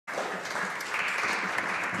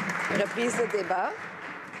Reprise de débat.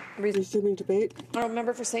 Resuming debate. Honourable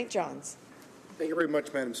member for St. John's. Thank you very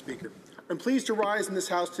much, Madam Speaker. I'm pleased to rise in this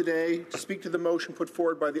House today to speak to the motion put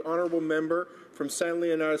forward by the honourable member from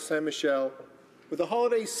Saint-Léonard-Saint-Michel. With the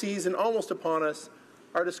holiday season almost upon us,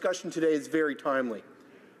 our discussion today is very timely.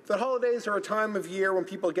 The holidays are a time of year when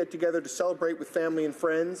people get together to celebrate with family and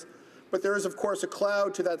friends, but there is, of course, a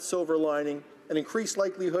cloud to that silver lining, an increased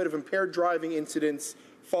likelihood of impaired driving incidents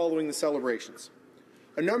following the celebrations.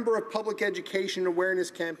 A number of public education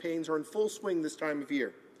awareness campaigns are in full swing this time of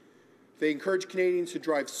year. They encourage Canadians to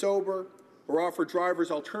drive sober or offer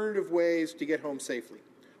drivers alternative ways to get home safely.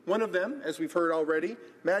 One of them, as we've heard already,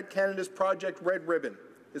 Mad Canada's Project Red Ribbon,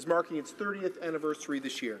 is marking its 30th anniversary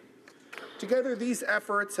this year. Together, these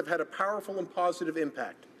efforts have had a powerful and positive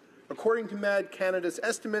impact. According to Mad Canada's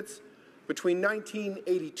estimates, between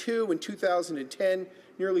 1982 and 2010,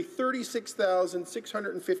 nearly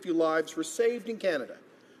 36,650 lives were saved in Canada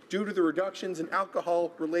due to the reductions in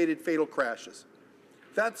alcohol-related fatal crashes.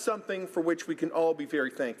 That's something for which we can all be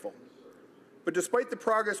very thankful. But despite the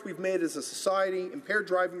progress we've made as a society, impaired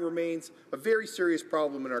driving remains a very serious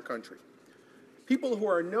problem in our country. People who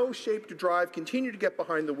are in no shape to drive continue to get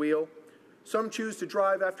behind the wheel. Some choose to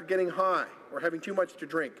drive after getting high or having too much to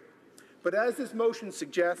drink. But as this motion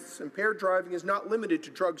suggests, impaired driving is not limited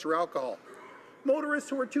to drugs or alcohol. Motorists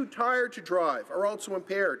who are too tired to drive are also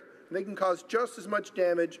impaired, and they can cause just as much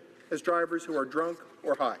damage as drivers who are drunk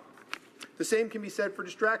or high. The same can be said for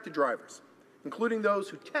distracted drivers, including those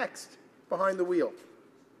who text behind the wheel.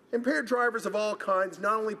 Impaired drivers of all kinds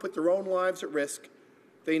not only put their own lives at risk,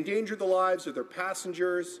 they endanger the lives of their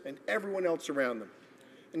passengers and everyone else around them.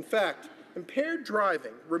 In fact, impaired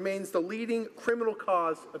driving remains the leading criminal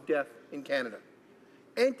cause of death in Canada.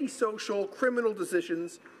 Antisocial criminal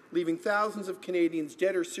decisions leaving thousands of Canadians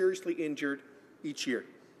dead or seriously injured each year.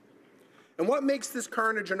 And what makes this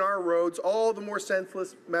carnage on our roads all the more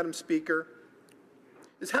senseless, Madam Speaker,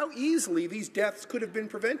 is how easily these deaths could have been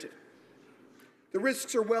prevented. The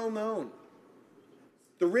risks are well known.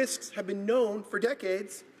 The risks have been known for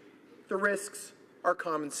decades. The risks are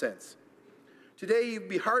common sense. Today, you'd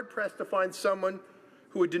be hard-pressed to find someone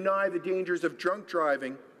who would deny the dangers of drunk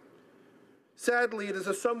driving. Sadly, it is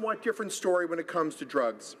a somewhat different story when it comes to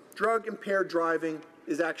drugs. Drug-impaired driving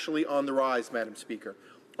is actually on the rise, Madam Speaker.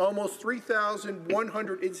 Almost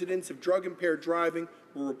 3,100 incidents of drug-impaired driving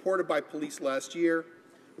were reported by police last year,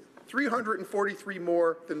 343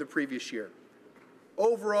 more than the previous year.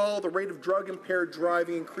 Overall, the rate of drug-impaired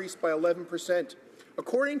driving increased by 11%.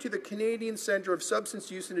 According to the Canadian Centre of Substance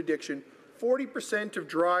Use and Addiction, 40% of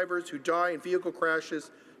drivers who die in vehicle crashes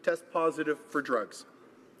test positive for drugs.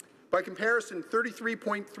 By comparison,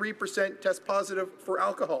 33.3% test positive for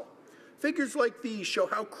alcohol. Figures like these show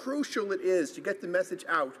how crucial it is to get the message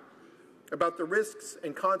out about the risks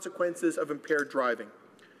and consequences of impaired driving,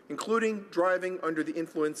 including driving under the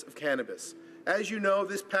influence of cannabis. As you know,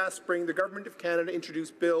 this past spring, the Government of Canada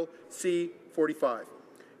introduced Bill C-45.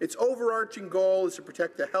 Its overarching goal is to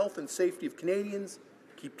protect the health and safety of Canadians,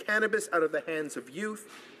 keep cannabis out of the hands of youth,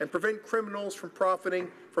 and prevent criminals from profiting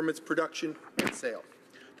from its production and sale.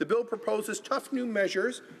 The bill proposes tough new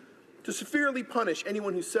measures to severely punish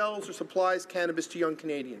anyone who sells or supplies cannabis to young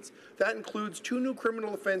Canadians. That includes 2 new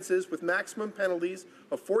criminal offences with maximum penalties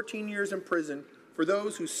of 14 years in prison for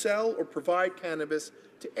those who sell or provide cannabis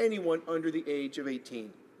to anyone under the age of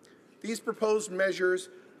 18. These proposed measures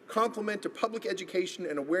complement a public education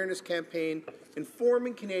and awareness campaign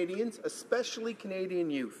informing Canadians, especially Canadian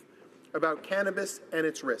youth, about cannabis and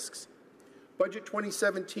its risks. Budget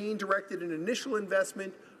 2017 directed an initial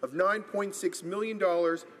investment of $9.6 million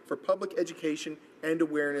for public education and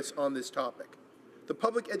awareness on this topic. The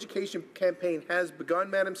public education campaign has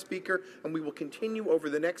begun, Madam Speaker, and we will continue over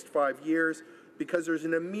the next 5 years because there's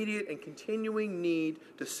an immediate and continuing need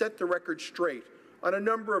to set the record straight on a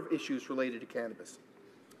number of issues related to cannabis.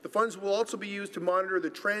 The funds will also be used to monitor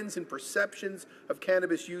the trends and perceptions of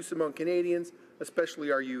cannabis use among Canadians,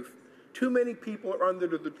 especially our youth. Too many people are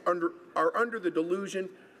under the delusion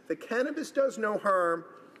that cannabis does no harm,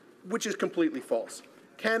 which is completely false.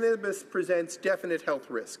 Cannabis presents definite health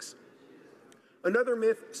risks. Another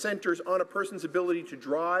myth centers on a person's ability to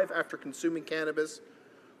drive after consuming cannabis.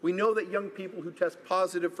 We know that young people who test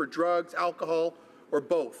positive for drugs, alcohol, or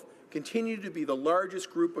both continue to be the largest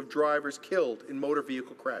group of drivers killed in motor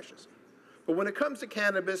vehicle crashes. But when it comes to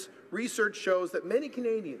cannabis, research shows that many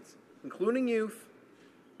Canadians, including youth,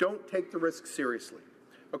 don't take the risk seriously.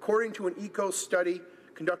 According to an ECO study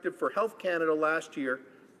conducted for Health Canada last year,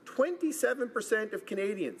 27% of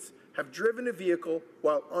Canadians have driven a vehicle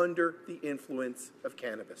while under the influence of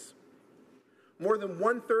cannabis. More than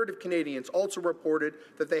 1/3 of Canadians also reported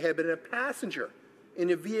that they had been a passenger in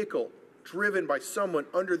a vehicle driven by someone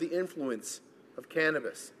under the influence of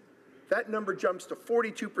cannabis. That number jumps to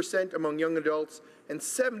 42% among young adults and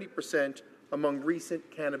 70% among recent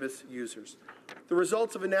cannabis users. The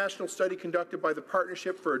results of a national study conducted by the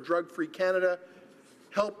Partnership for a Drug-Free Canada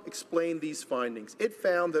help explain these findings. It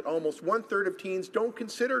found that almost 1/3 of teens don't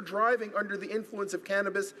consider driving under the influence of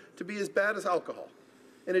cannabis to be as bad as alcohol.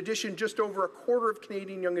 In addition, just over 1/4 of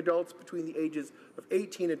Canadian young adults between the ages of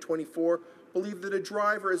 18 and 24 believe that a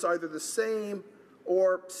driver is either the same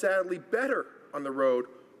or, sadly, better on the road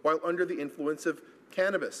while under the influence of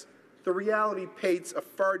cannabis. The reality paints a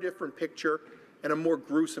far different picture and a more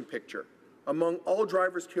gruesome picture. Among all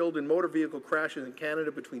drivers killed in motor vehicle crashes in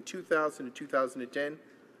Canada between 2000 and 2010,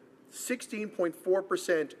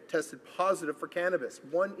 16.4% tested positive for cannabis,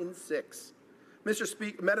 1 in 6.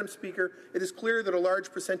 Madam Speaker, it is clear that a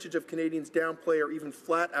large percentage of Canadians downplay or even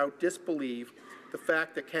flat-out disbelieve the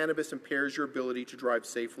fact that cannabis impairs your ability to drive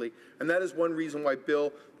safely, and that is one reason why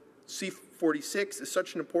Bill C-46 is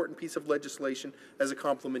such an important piece of legislation as a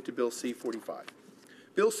complement to Bill C-45.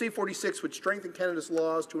 Bill C-46 would strengthen Canada's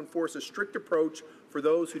laws to enforce a strict approach for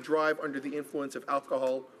those who drive under the influence of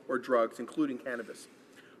alcohol or drugs, including cannabis.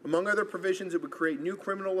 Among other provisions, it would create new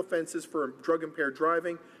criminal offences for drug-impaired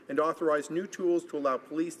driving and authorize new tools to allow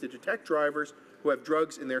police to detect drivers who have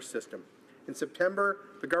drugs in their system. In September,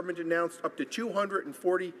 the government announced up to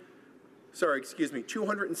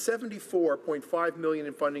 $274.5 million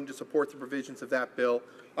in funding to support the provisions of that bill.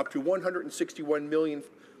 Up to $161 million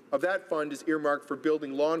of that fund is earmarked for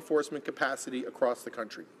building law enforcement capacity across the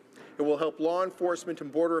country. It will help law enforcement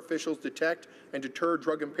and border officials detect and deter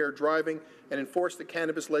drug-impaired driving and enforce the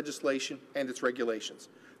cannabis legislation and its regulations.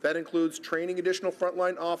 That includes training additional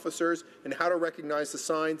frontline officers in how to recognize the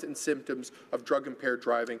signs and symptoms of drug-impaired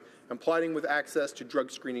driving and providing with access to drug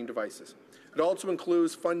screening devices. It also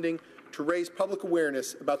includes funding to raise public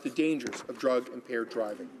awareness about the dangers of drug-impaired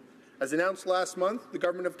driving. As announced last month, the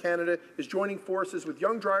Government of Canada is joining forces with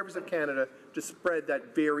Young Drivers of Canada to spread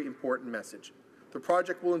that very important message. The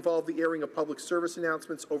project will involve the airing of public service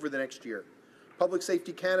announcements over the next year. Public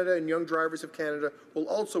Safety Canada and Young Drivers of Canada will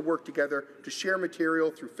also work together to share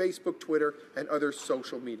material through Facebook, Twitter, and other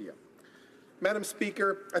social media. Madam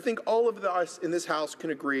Speaker, I think all of us in this House can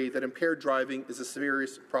agree that impaired driving is a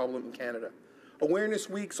serious problem in Canada. Awareness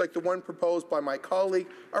weeks like the one proposed by my colleague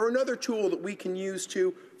are another tool that we can use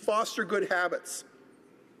to foster good habits,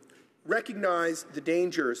 recognize the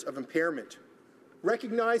dangers of impairment,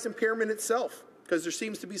 recognize impairment itself, because there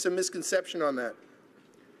seems to be some misconception on that,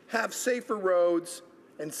 have safer roads,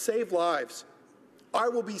 and save lives. I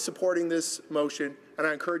will be supporting this motion, and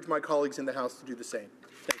I encourage my colleagues in the House to do the same.